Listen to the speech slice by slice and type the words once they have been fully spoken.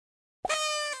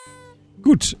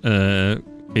Gut,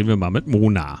 reden wir mal mit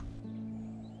Mona.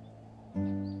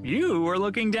 You were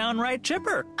looking downright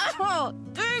chipper. Oh,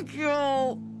 thank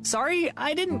you. Sorry,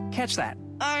 I didn't catch that.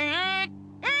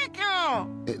 Thank you.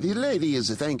 The lady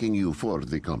is thanking you for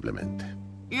the compliment.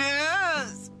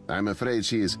 Yes. I'm afraid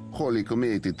she is wholly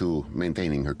committed to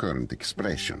maintaining her current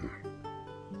expression.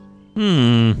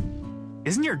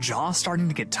 Isn't your jaw starting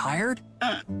to get tired?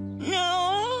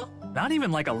 No. Not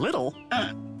even like a little.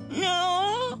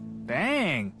 No.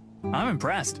 Dang, I'm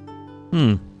impressed.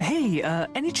 Hey,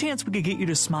 any chance we could get you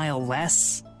to smile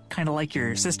less? Kind of like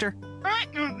your sister?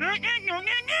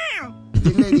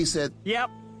 The lady said, Yep.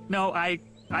 No, I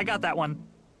got that one.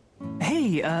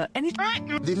 Hey, any...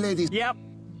 the lady... Yep.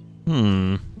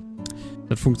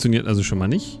 Das funktioniert also schon mal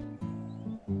nicht.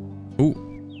 Oh,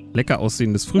 lecker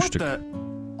aussehendes Frühstück. What the...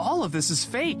 All of this is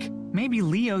fake. Maybe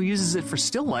Leo uses it for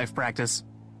still life practice.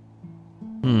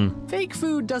 Fake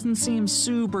food doesn't seem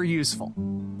super useful.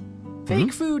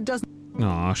 Fake food doesn't...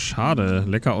 Oh, schade.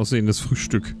 Lecker aussehendes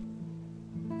Frühstück.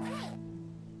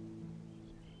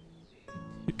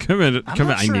 Können wir I'm not sure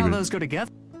how eingeben? those go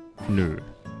together. Nö.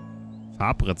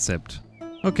 Farbrezept.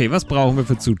 Okay, was brauchen wir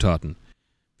für Zutaten?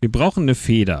 Wir brauchen eine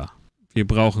Feder. Wir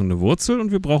brauchen eine Wurzel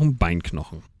und wir brauchen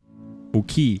Beinknochen.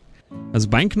 Okay. Also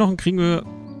Beinknochen kriegen wir,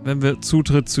 wenn wir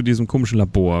Zutritt zu diesem komischen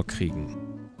Labor kriegen.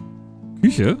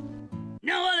 Küche?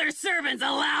 No other servants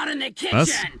allowed in the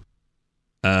kitchen.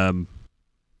 Was?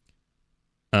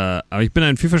 Aber ich bin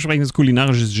ein vielversprechendes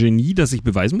kulinarisches Genie, das ich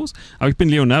beweisen muss. Aber ich bin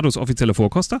Leonardos offizieller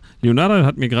Vorkoster. Leonardo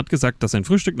hat mir gerade gesagt, dass sein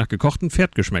Frühstück nach gekochtem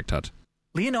Pferd geschmeckt hat.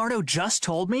 Leonardo just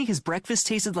told me his breakfast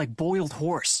tasted like boiled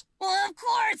horse. Well, of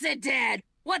course it did.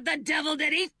 What the devil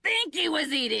did he think he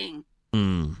was eating?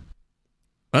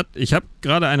 Was? Ich habe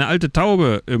gerade eine alte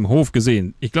Taube im Hof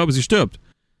gesehen. Ich glaube, sie stirbt.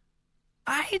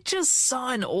 I just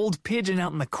saw an old pigeon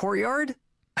out in the courtyard.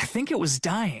 I think it was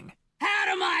dying.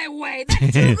 Out of my way.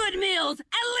 That's 2 good meals,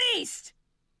 at least.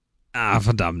 Ah,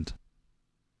 verdammt.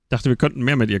 Dachte, wir könnten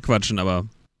mehr mit ihr quatschen, aber...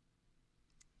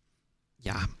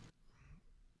 Ja.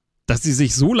 Dass sie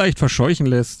sich so leicht verscheuchen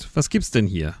lässt. Was gibt's denn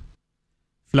hier?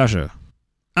 Flasche.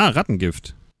 Ah,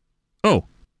 Rattengift. Oh,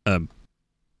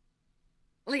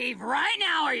 Leave right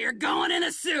now or you're going in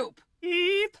the soup.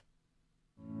 Eep.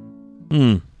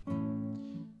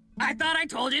 I thought I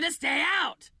told you to stay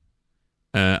out.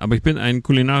 Aber ich bin ein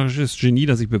kulinarisches Genie,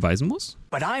 das ich beweisen muss?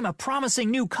 But I'm a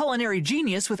promising new culinary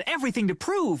genius with everything to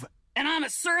prove. And I'm a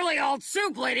surly old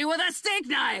soup lady with a steak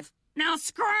knife. Now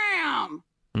scram!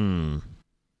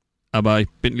 Aber ich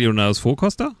bin Leonardos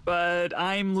Vorkoster? But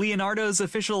I'm Leonardo's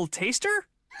official taster?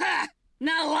 Ha!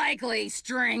 Not likely,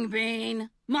 string bean.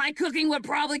 My cooking would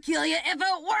probably kill you if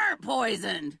it weren't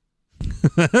poisoned.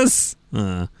 Was?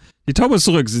 Ah. Die Taube ist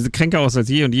zurück. Sie sieht kränker aus als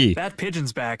je und je. That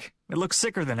pigeon's back. It looks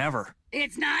sicker than ever.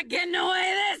 It's not getting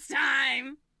away this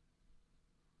time.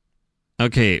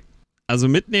 Okay. Also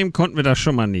mitnehmen konnten wir das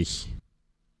schon mal nicht.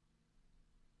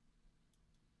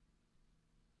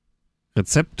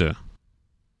 Rezepte.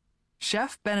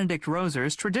 Chef Benedict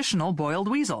Roser's traditional boiled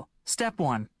weasel. Step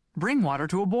 1. Bring water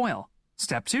to a boil.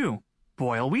 Step 2.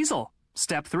 Boil weasel.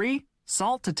 Step 3.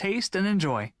 Salt to taste and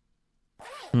enjoy.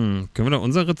 Können wir da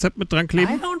unser Rezept mit dran I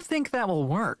kleben? don't think that will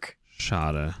work.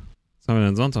 Schade. Was haben wir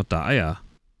denn sonst noch da? Eier.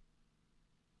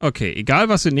 Okay, egal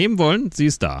was wir nehmen wollen, sie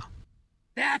ist da.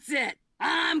 That's it.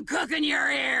 I'm cooking your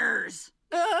ears.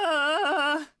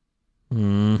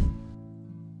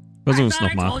 Versuch's I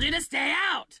thought I nochmal. told you to stay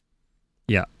out.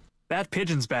 Ja, That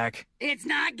pigeon's back. It's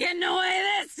not getting away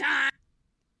this time.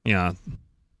 ja.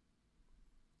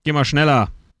 Geh mal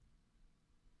schneller.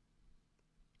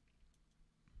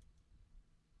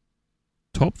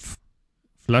 Topf,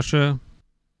 Flasche,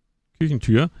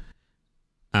 Küchentür.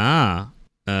 Ah,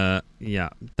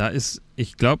 ja, da ist,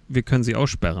 ich glaube, wir können sie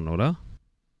aussperren, oder?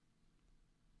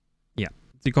 Ja,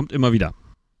 sie kommt immer wieder.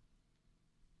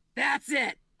 That's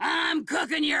it. I'm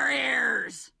cooking your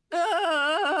ears.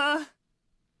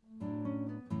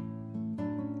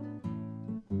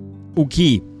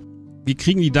 Okay, wir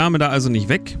kriegen die Dame da also nicht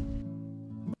weg.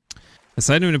 Es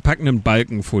sei denn, wir packen einen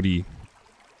Balken vor die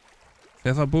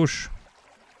Pfefferbusch.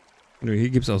 Nö,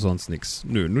 hier gibt's auch sonst nichts.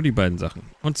 Nö, nur die beiden Sachen.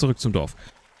 Und zurück zum Dorf.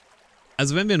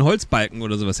 Also wenn wir einen Holzbalken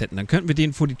oder sowas hätten, dann könnten wir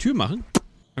den vor die Tür machen.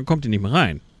 Dann kommt die nicht mehr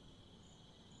rein.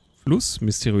 Fluss,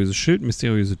 mysteriöses Schild,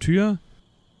 mysteriöse Tür.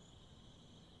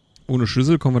 Ohne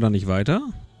Schlüssel kommen wir da nicht weiter.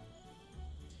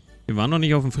 Wir waren noch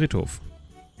nicht auf dem Friedhof.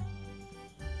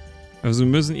 Also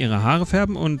wir müssen ihre Haare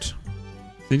färben und...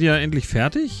 Sind die da endlich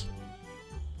fertig?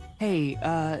 Hey,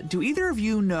 do either of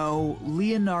you know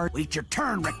Leonardo? Wait your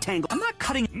turn, rectangle. I'm not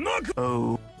cutting.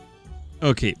 Oh.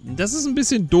 Okay, das ist ein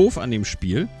bisschen doof an dem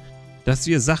Spiel. dass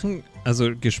wir Sachen,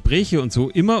 also Gespräche und so,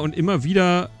 immer und immer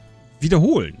wieder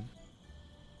wiederholen.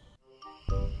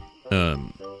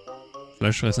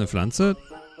 Fleischfressende Pflanze.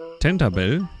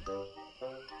 Tentabell.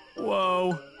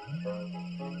 Whoa.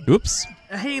 Ups.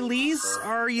 Hey, Lise,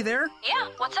 are you there? Yeah,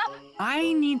 what's up?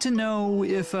 I need to know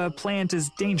if a plant is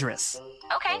dangerous.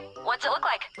 Okay, what's it look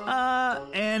like?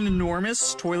 An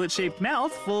enormous toilet-shaped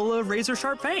mouth full of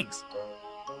razor-sharp fangs.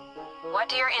 What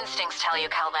do your instincts tell you,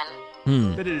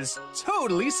 Kelvin? But it is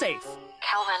totally safe.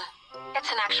 Kelvin,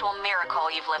 it's an actual miracle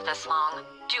you've lived this long.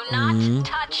 Do not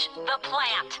touch the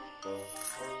plant.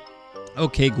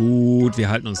 Okay, gut. Wir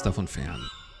halten uns davon fern.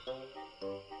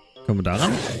 Kommen wir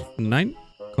daran? Nein,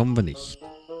 kommen wir nicht.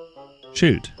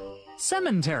 Schild.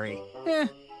 Cemetery.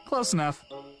 Close enough.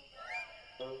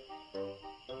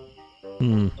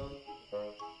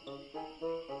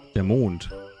 Der Mond.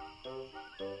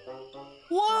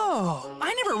 Whoa!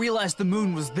 I never realized the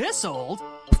moon was this old.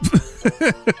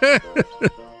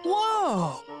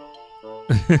 Whoa!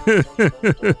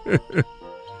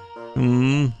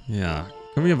 Ja.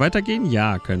 Können wir weitergehen?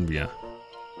 Ja, können wir.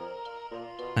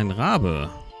 Ein Rabe.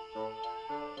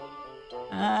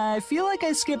 I feel like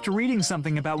I skipped reading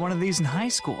something about one of these in high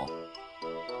school.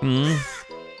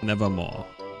 Nevermore.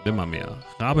 Nimmermehr.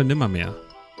 Rabe nimmermehr.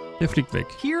 Der fliegt weg.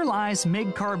 Here lies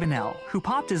Mig Carbonell, who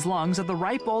popped his lungs at the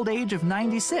ripe old age of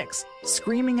 96,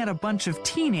 screaming at a bunch of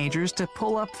teenagers to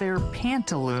pull up their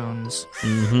pantaloons.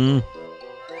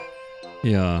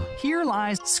 Ja. Here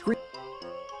lies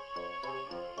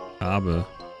Rabe.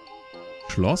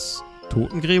 Schloss.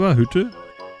 Totengräber. Hütte.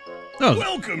 Oh.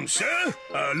 Welcome, sir.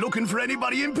 Looking for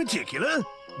anybody in particular?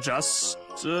 Just,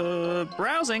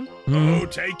 browsing. Oh,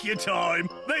 take your time.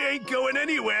 They ain't going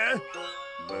anywhere.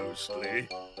 Mostly.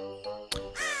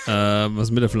 Was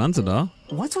ist mit der Pflanze da?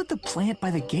 What's with the plant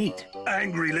by the gate?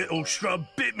 Angry little shrub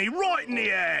bit me right in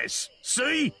the ass.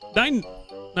 See? Nein!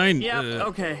 Nein! Yep,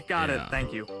 okay, got it,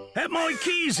 thank you. Had my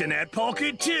keys in that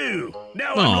pocket, too.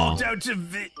 Now Aw. I'm locked out to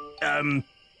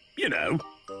you know,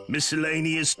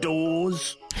 miscellaneous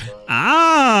doors.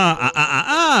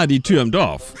 Die Tür im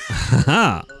Dorf.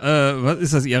 Haha. Was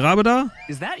ist das, Ihr Rabe da?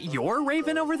 Is that your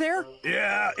raven over there?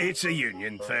 Yeah, it's a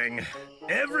union thing.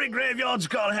 Every graveyard's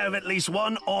gotta have at least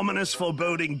one ominous,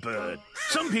 foreboding bird.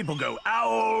 Some people go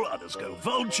owl, others go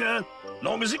vulture.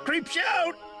 Long as it creeps you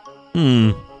out.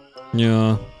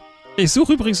 Ja. Ich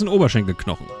suche übrigens einen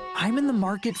Oberschenkelknochen. I'm in the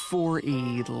market for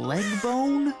a leg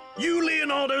bone. You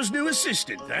Leonardo's new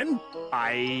assistant, then?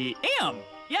 I am,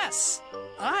 yes.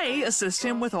 I assist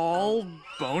him with all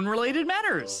bone-related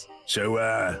matters. So,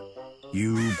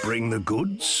 you bring the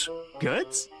goods?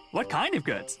 Goods? What kind of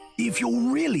goods? If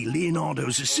you're really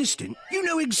Leonardo's assistant, you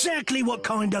know exactly what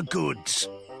kind of goods.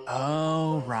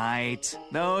 Oh, right.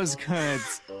 Those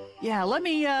goods. Yeah, let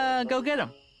me, go get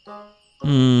them.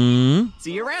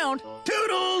 See you around.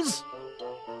 Toodles!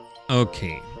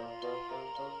 Okay.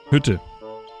 Hütte.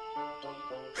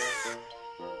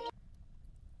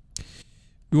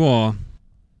 Ja.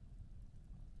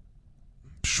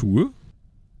 Schuhe?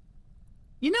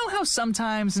 You know how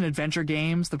sometimes in adventure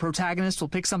games, the protagonist will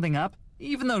pick something up,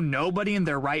 even though nobody in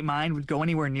their right mind would go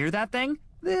anywhere near that thing?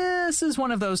 This is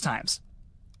one of those times.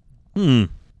 Ew.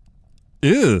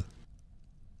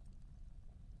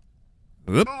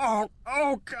 Oh,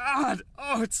 God.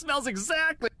 Oh, it smells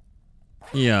exactly.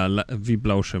 Ja, wie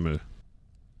Blauschimmel.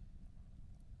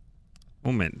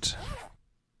 Moment.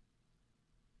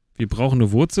 Wir brauchen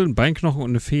eine Wurzel, einen Beinknochen und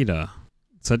eine Feder.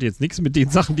 Das hat jetzt nichts mit den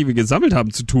Sachen, die wir gesammelt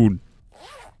haben, zu tun.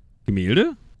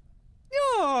 Gemälde?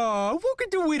 Oh, look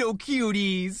at the widow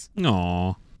cuties.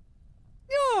 Oh.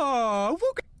 Oh,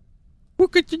 look at...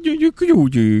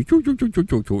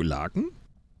 Laken?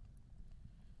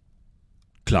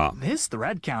 Klar. This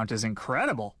thread count is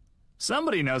incredible.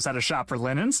 Somebody knows how to shop for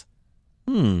linens.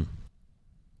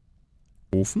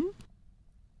 Ofen?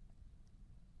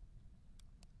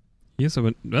 Hier ist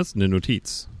aber, was? Eine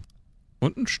Notiz.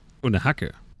 Und eine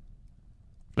Hacke.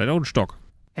 Vielleicht auch ein Stock.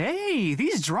 Hey,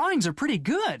 these drawings are pretty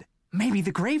good. Maybe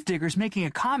the gravedigger's making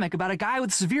a comic about a guy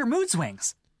with severe mood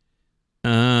swings.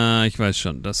 Ich weiß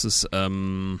schon. Das ist,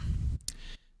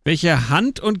 welche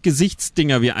Hand- und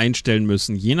Gesichtsdinger wir einstellen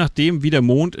müssen, je nachdem, wie der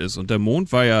Mond ist. Und der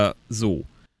Mond war ja so.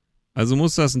 Also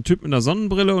muss das ein Typ mit einer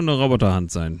Sonnenbrille und einer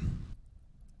Roboterhand sein.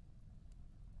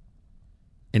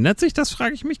 Ändert sich das,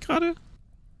 frage ich mich gerade?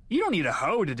 You don't need a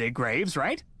hoe to dig graves,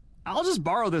 right? I'll just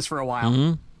borrow this for a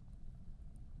while.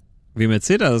 Wem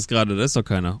erzählt er das gerade? Da ist doch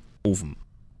keiner. Ofen.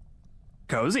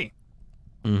 Cozy.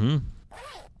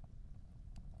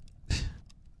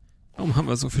 Warum haben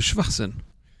wir so viel Schwachsinn?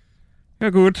 Ja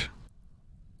gut.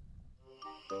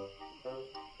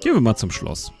 Gehen wir mal zum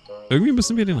Schloss. Irgendwie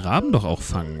müssen wir den Raben doch auch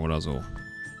fangen oder so.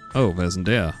 Oh, wer ist denn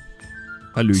der?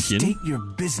 Hallöchen. State your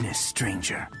business,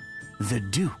 stranger. The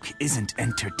Duke isn't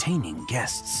entertaining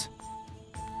guests.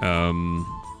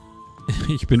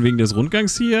 Ich bin wegen des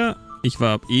Rundgangs hier. Ich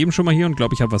war eben schon mal hier und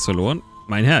glaube, ich habe was verloren.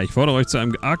 Mein Herr, ich fordere euch zu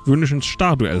einem argwöhnischen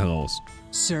Starduell heraus.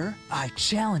 Sir, I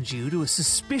challenge you to a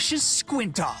suspicious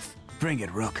squint-off. Bring it,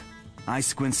 Rook. I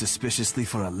squint suspiciously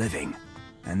for a living.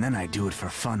 And then I do it for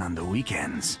fun on the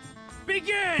weekends.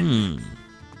 Begin!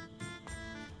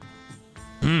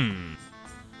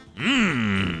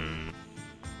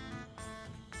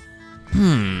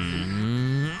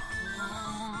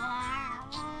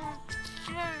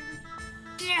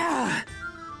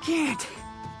 Can't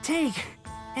take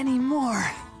any more.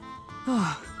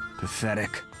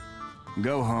 Pathetic.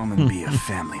 Go home and be a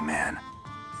family man.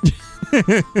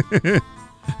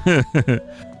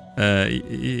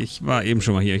 Ich war eben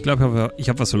schon mal hier. Ich glaube, ich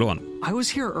habe was verloren. I was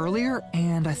here earlier,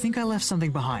 and I think I left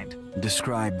something behind.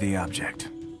 Describe the object.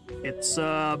 It's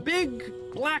a big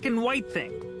black and white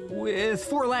thing with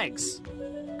 4 legs.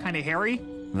 Kind of hairy.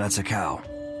 That's a cow.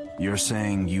 You're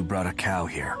saying you brought a cow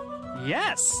here.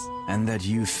 Yes, And that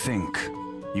you think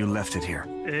you left it here.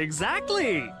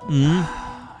 exactly.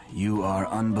 You are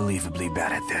unbelievably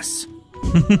bad at this.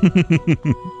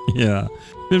 Ja,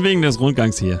 bin wegen des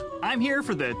Rundgangs hier. I'm here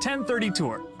for the 10:30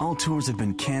 tour. All tours have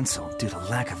been canceled due to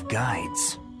lack of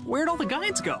guides. Where'd all the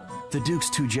guides go? The Duke's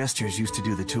 2 jesters used to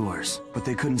do the tours, but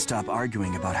they couldn't stop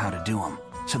arguing about how to do them.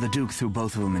 So the Duke threw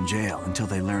both of them in jail until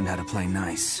they learned how to play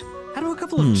nice. How do a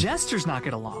couple of jesters not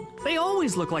get along? They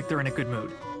always look like they're in a good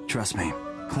mood. Trust me,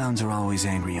 clowns are always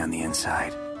angry on the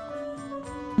inside.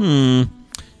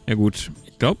 Ja gut,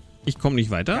 ich glaube, ich komme nicht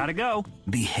weiter. Gotta go.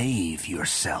 Behave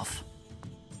yourself.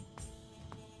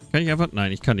 Kann ich einfach...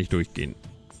 Nein, ich kann nicht durchgehen.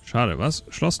 Schade, was?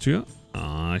 Schlosstür?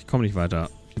 Ah, ich komme nicht weiter.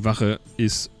 Die Wache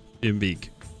ist im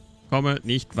Weg. Komme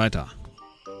nicht weiter.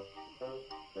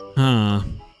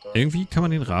 Irgendwie kann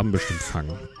man den Raben bestimmt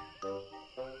fangen.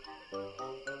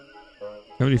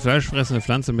 Können wir die fleischfressende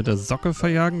Pflanze mit der Socke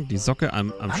verjagen? Die Socke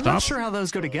am I'm Stab? not sure how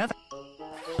those go together.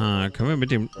 Können wir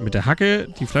mit der Hacke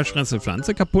die fleischfressende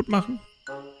Pflanze kaputt machen?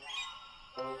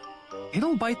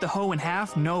 It'll bite the hoe in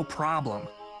half, no problem.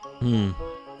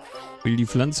 Will die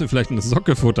Pflanze vielleicht eine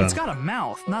Socke futtern? It's got a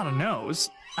mouth, not a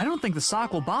nose. I don't think the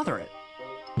sock will bother it.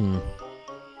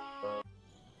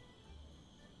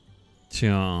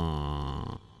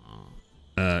 Tja.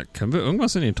 Können wir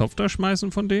irgendwas in den Topf da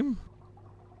schmeißen von dem?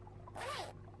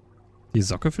 Die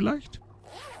Socke vielleicht?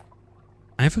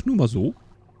 Einfach nur mal so?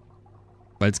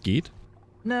 Weil es geht?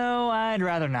 No, I'd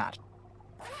rather not.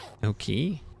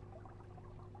 Okay.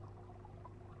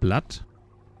 Blatt.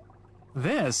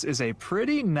 This is a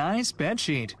pretty nice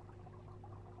bedsheet.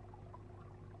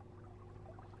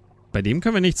 Bei dem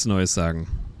können wir nichts Neues sagen.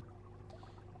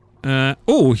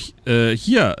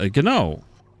 Hier, genau.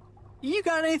 You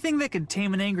got anything that could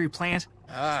tame an angry plant?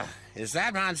 Is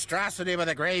that monstrosity by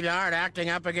the graveyard acting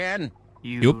up again?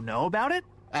 You Yup. know about it?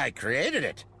 I created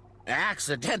it.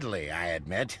 Accidentally, I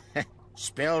admit.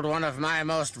 Spilled one of my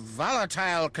most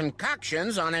volatile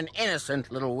concoctions on an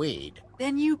innocent little weed.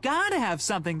 Then you gotta have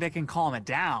something that can calm it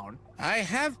down. I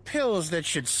have pills that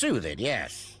should soothe it,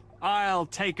 yes. I'll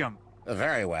take them.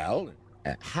 Very well.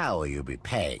 How will you be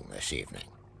paying this evening?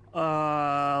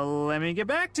 Let me get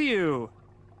back to you.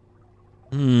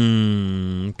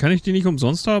 Kann ich die nicht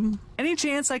umsonst haben? Any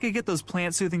chance I could get those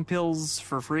plant-soothing pills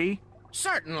for free?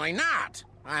 Certainly not.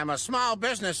 I'm a small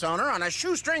business owner on a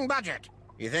shoestring budget.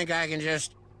 You think I can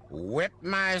just whip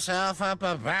myself up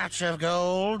a batch of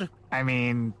gold? I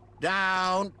mean...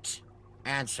 Don't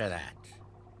answer that.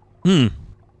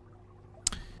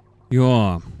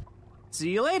 Ja. See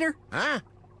you later. Huh?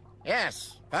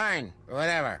 Yes, fine,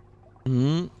 whatever.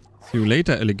 See you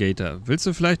later, Alligator. Willst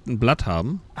du vielleicht ein Blatt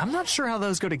haben? I'm not sure how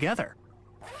those go together.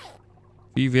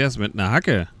 Wie wär's mit einer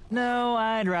Hacke? No,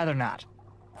 I'd rather not.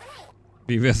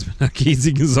 Wie wär's mit einer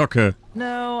käsigen Socke?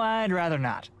 No, I'd rather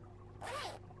not.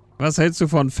 Was hältst du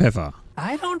von Pfeffer?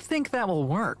 I don't think that will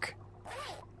work.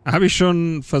 Habe ich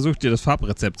schon versucht, dir das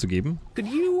Farbrezept zu geben? Could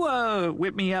you,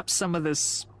 whip me up some of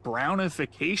this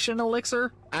brownification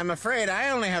elixir? I'm afraid I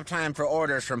only have time for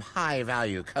orders from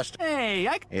high-value customers. Hey,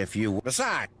 If you...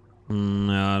 Besides,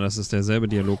 Ja, das ist derselbe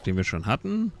Dialog, den wir schon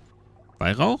hatten.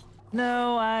 Weihrauch?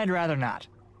 No, I'd rather not.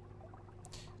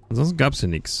 Ansonsten gab's hier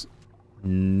nichts.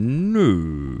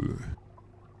 Nö.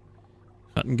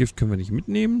 Rattengift können wir nicht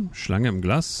mitnehmen. Schlange im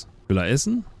Glas. Will er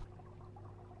essen?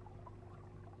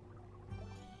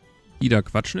 Die da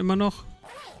quatschen immer noch.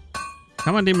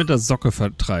 Kann man den mit der Socke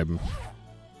vertreiben?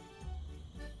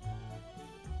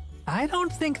 I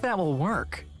don't think that will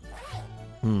work.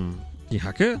 Die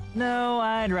Hacke? No,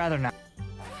 I'd rather not.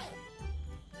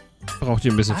 Braucht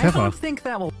ihr ein bisschen I Pfeffer? don't think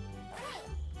that will.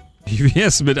 Wie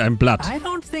wär's mit einem Blatt? I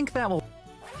don't think that will.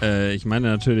 Ich meine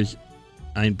natürlich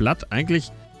ein Blatt.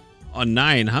 Eigentlich... Oh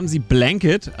nein, haben sie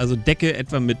Blanket, also Decke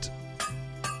etwa mit...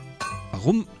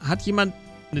 Warum hat jemand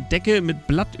eine Decke mit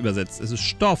Blatt übersetzt? Es ist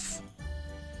Stoff.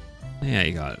 Naja,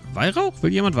 egal. Weihrauch?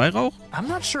 Will jemand Weihrauch? I'm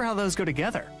not sure how those go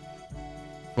together.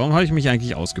 Warum habe ich mich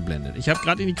eigentlich ausgeblendet? Ich habe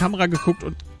gerade in die Kamera geguckt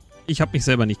und ich habe mich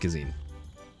selber nicht gesehen.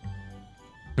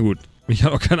 Na gut, mich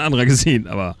hat auch kein anderer gesehen,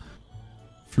 aber...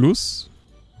 Fluss?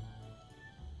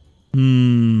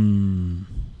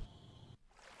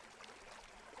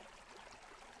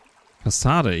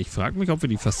 Fassade. Ich frage mich, ob wir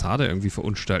die Fassade irgendwie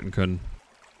verunstalten können.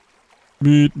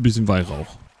 Mit ein bisschen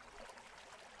Weihrauch.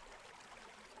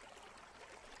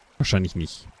 Wahrscheinlich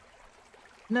nicht.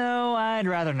 No, I'd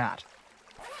rather not.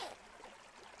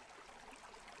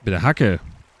 Mit der Hacke.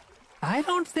 I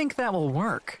don't think that will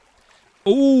work.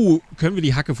 Oh, können wir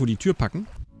die Hacke vor die Tür packen?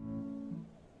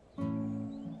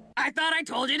 I thought I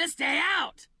told you to stay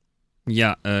out.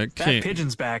 Ja, That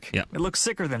pigeon's back. Yeah. It looks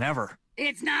sicker than ever.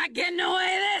 It's not getting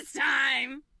away this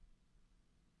time.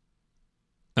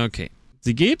 Okay.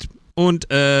 Sie geht und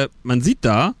man sieht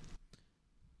da,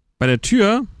 bei der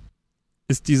Tür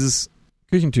ist dieses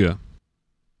Küchentür.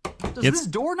 Does Jetzt-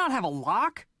 this door not have a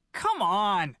lock? Come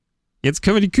on. Jetzt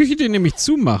können wir die Küchentür nämlich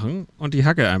zumachen und die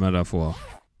Hacke einmal davor.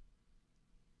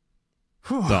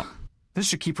 Whew. So. This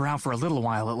should keep her out for a little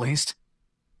while at least.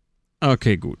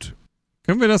 Okay, gut.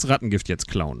 Können wir das Rattengift jetzt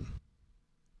klauen?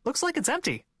 Looks like it's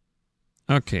empty.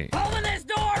 Okay. Open this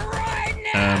door right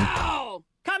now.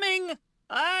 Coming!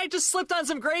 I just slipped on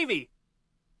some gravy.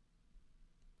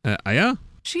 Eier?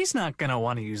 She's not gonna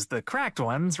want to use the cracked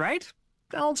ones, right?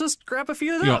 I'll just grab a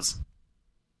few of Ja. those.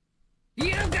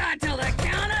 You got till the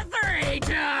count of 3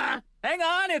 to... Hang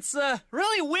on, it's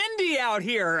really windy out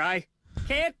here. I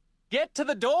can't get to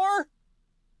the door.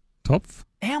 Topf?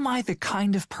 Am I the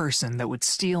kind of person that would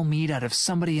steal meat out of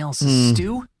somebody else's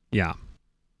stew? Ja.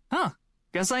 Huh,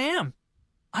 guess I am.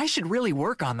 I should really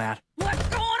work on that. What's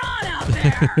going on out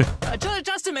there?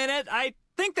 Just a minute. I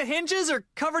think the hinges are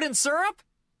covered in syrup.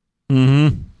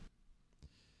 Mhm.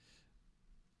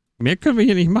 Mehr können wir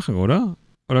hier nicht machen, oder?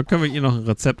 Oder können wir hier noch ein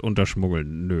Rezept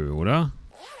unterschmuggeln? Nö, oder?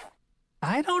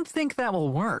 I don't think that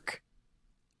will work.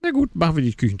 Na gut, machen wir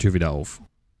die Küchentür wieder auf.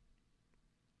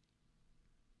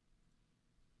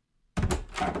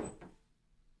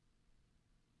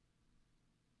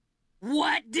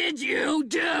 What did you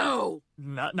do?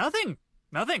 Nothing.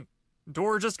 Nothing.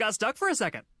 Door just got stuck for a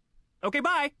second. Okay,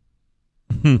 bye.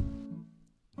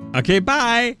 Okay,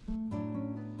 bye!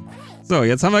 So,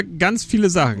 jetzt haben wir ganz viele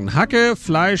Sachen. Hacke,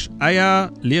 Fleisch,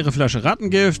 Eier, leere Flasche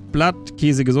Rattengift, Blatt,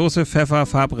 käsige Soße, Pfeffer,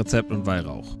 Farbrezept und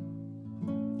Weihrauch.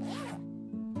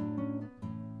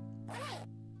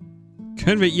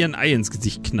 Können wir ihr ein Ei ins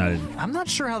Gesicht knallen? I'm not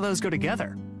sure how those go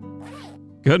together.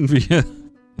 Können wir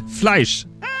Fleisch?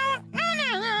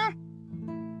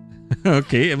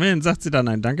 Okay, immerhin sagt sie dann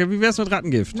nein. Danke. Wie wär's mit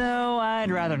Rattengift? No,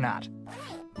 I'd rather not.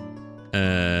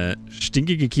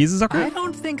 Stinkige I Käsesocke?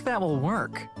 don't think that will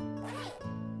work.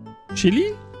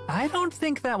 Chili? I don't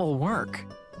think that will work.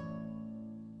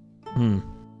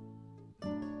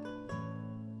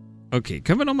 Okay,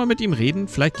 können wir nochmal mit ihm reden?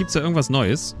 Vielleicht gibt's da irgendwas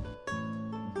Neues.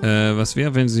 Was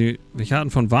wäre, wenn sie... Welche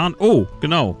Arten von Waren? Oh,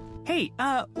 genau. Hey,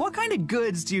 what kind of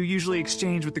goods do you usually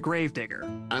exchange with the gravedigger?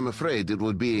 I'm afraid it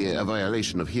would be a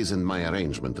violation of his and my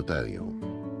arrangement to tell you.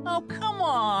 Oh, come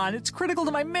on. It's critical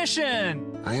to my mission.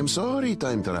 I am sorry,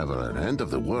 time traveler, end of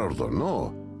the world or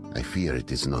no. I fear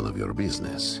it is none of your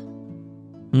business.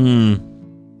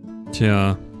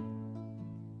 Tja.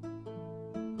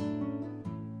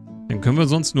 Dann können wir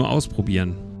sonst nur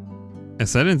ausprobieren.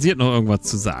 Es sei denn, sie hat noch irgendwas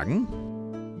zu sagen.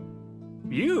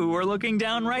 You were looking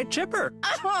downright chipper.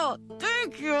 Oh,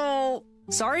 thank you.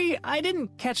 Sorry, I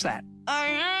didn't catch that.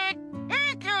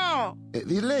 Thank you.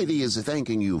 The lady is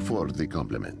thanking you for the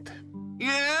compliment.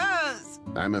 Yes.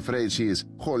 I'm afraid she is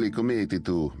wholly committed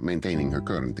to maintaining her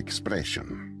current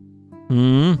expression.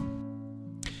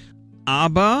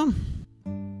 Aber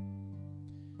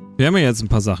wir haben ja jetzt ein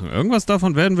paar Sachen. Irgendwas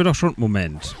davon werden wir doch schon...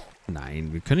 Moment.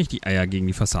 Nein, wir können nicht die Eier gegen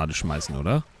die Fassade schmeißen,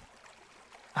 oder?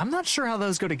 I'm not sure how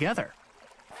those go together.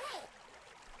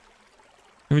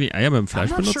 Können wir die Eier beim I'm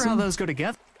Fleisch not sure how benutzen? those go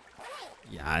together.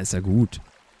 Ja, ist ja gut.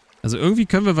 Also irgendwie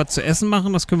können wir was zu essen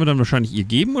machen. Das können wir dann wahrscheinlich ihr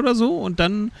geben oder so. Und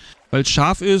dann, weil es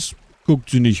scharf ist, guckt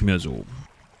sie nicht mehr so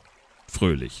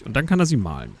fröhlich. Und dann kann er sie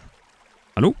malen.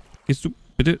 Hallo? Gehst du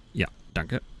bitte? Ja,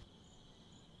 danke.